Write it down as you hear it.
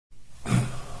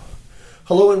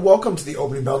Hello and welcome to the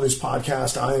Opening Bell News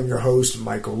Podcast. I am your host,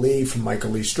 Michael Lee from Michael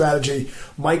Lee Strategy,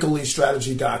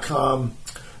 michaelleestrategy.com.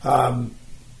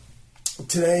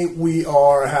 Today we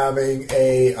are having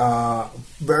a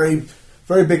very,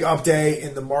 very big update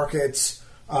in the markets.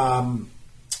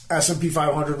 S&P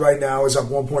 500 right now is up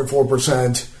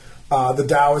 1.4%. The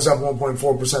Dow is up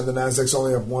 1.4%. The Nasdaq's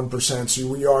only up 1%. So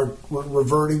we are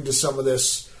reverting to some of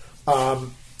this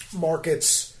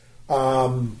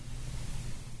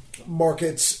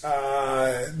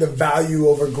the value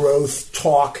over growth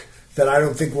talk that I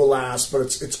don't think will last, but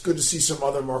it's good to see some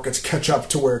other markets catch up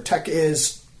to where tech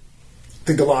is. I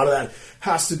think a lot of that a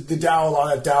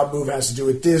lot of that Dow move has to do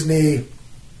with Disney.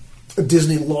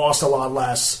 Disney lost a lot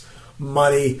less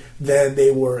money than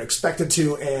they were expected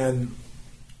to, and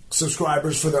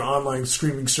subscribers for their online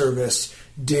streaming service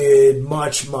did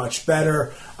much, much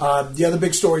better. The other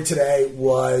big story today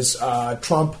was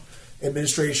Trump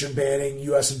administration banning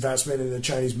U.S. investment in the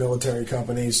Chinese military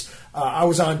companies. I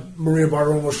was on Maria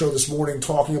Bartiromo's show this morning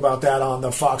talking about that on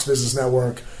the Fox Business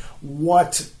Network.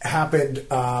 What happened?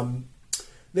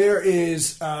 There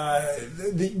is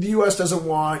the U.S. doesn't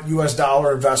want U.S.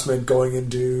 dollar investment going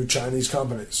into Chinese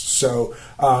companies. So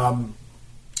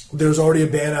there's already a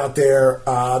ban out there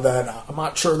that I'm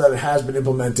not sure that it has been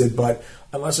implemented, but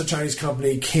unless a Chinese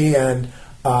company can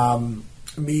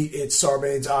meet its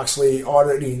Sarbanes-Oxley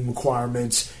auditing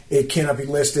requirements, it cannot be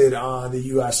listed on the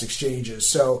U.S. exchanges.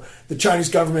 So the Chinese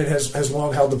government has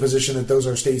long held the position that those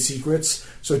are state secrets,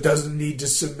 so it doesn't need to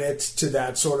submit to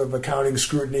that sort of accounting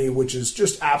scrutiny, which is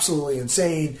just absolutely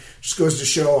insane. Just goes to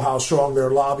show how strong their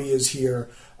lobby is here.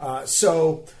 The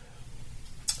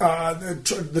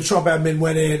Trump admin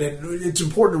went in, and it's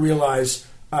important to realize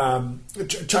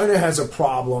China has a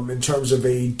problem in terms of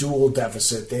a dual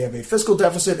deficit. They have a fiscal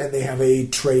deficit and they have a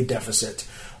trade deficit.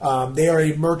 They are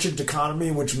a merchant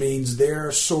economy, which means their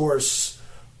source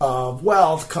of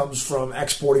wealth comes from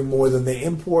exporting more than they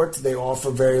import. They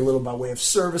offer very little by way of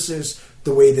services,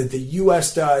 the way that the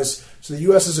U.S. does. So the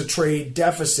U.S. is a trade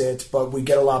deficit, but we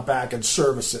get a lot back in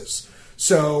services.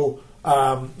 So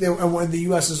and when the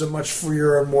U.S. is a much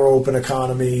freer and more open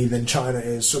economy than China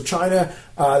is. So China,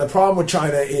 the problem with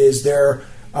China is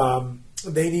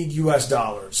they need U.S.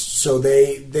 dollars. So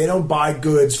they don't buy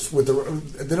goods they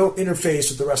don't interface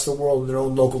with the rest of the world in their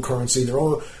own local currency.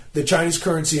 The Chinese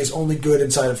currency is only good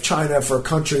inside of China for a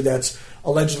country that's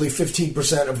allegedly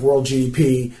 15% of world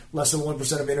GDP. Less than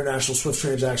 1% of international SWIFT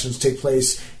transactions take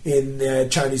place in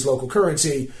Chinese local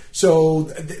currency. So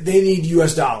they need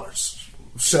U.S. dollars.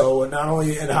 So how are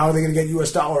they going to get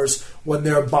U.S. dollars when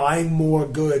they're buying more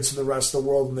goods from the rest of the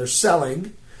world than they're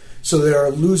selling? So they're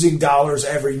losing dollars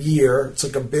every year. It's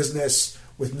like a business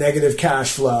with negative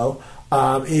cash flow,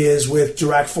 is with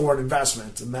direct foreign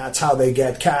investment. And that's how they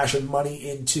get cash and money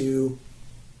into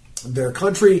their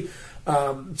country.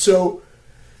 So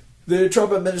the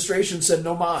Trump administration said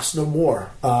no mas, no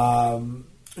more.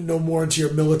 No more into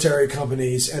your military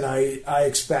companies, and I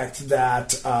expect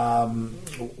that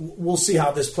we'll see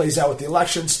how this plays out with the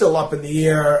election. Still up in the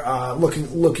air,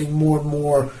 looking more and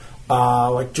more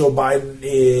like Joe Biden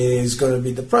is going to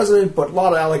be the president, but a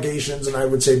lot of allegations, and I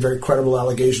would say very credible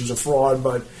allegations of fraud.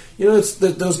 But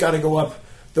those got to go up;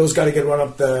 those got to get run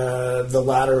up the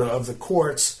ladder of the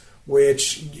courts,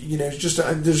 which there's just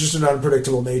an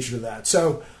unpredictable nature to that.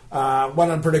 So one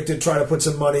unpredicted, try to put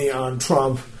some money on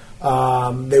Trump.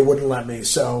 They wouldn't let me.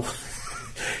 So,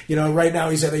 right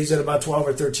now he's at about 12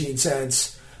 or 13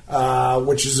 cents,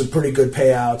 which is a pretty good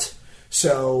payout.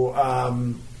 So,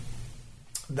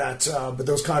 but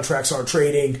those contracts aren't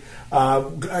trading.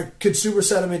 Consumer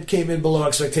sentiment came in below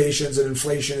expectations, and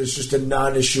inflation is just a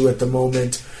non-issue at the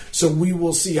moment. So we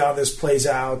will see how this plays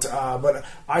out. But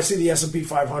I see the S&P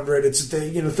 500. It's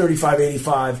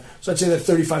 35.85. So I'd say that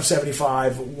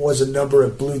 35.75 was a number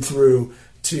it blew through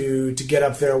to get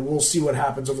up there. We'll see what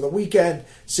happens over the weekend,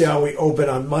 see how we open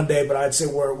on Monday, but I'd say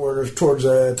we're towards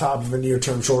the top of a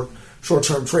near-term,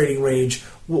 short-term trading range.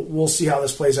 We'll see how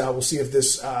this plays out. We'll see if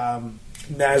this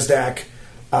NASDAQ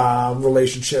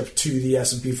relationship to the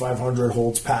S&P 500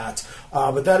 holds pat.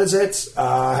 But that is it.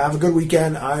 Have a good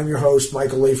weekend. I'm your host,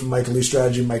 Michael Lee from Michael Lee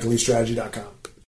Strategy, michaelleestrategy.com.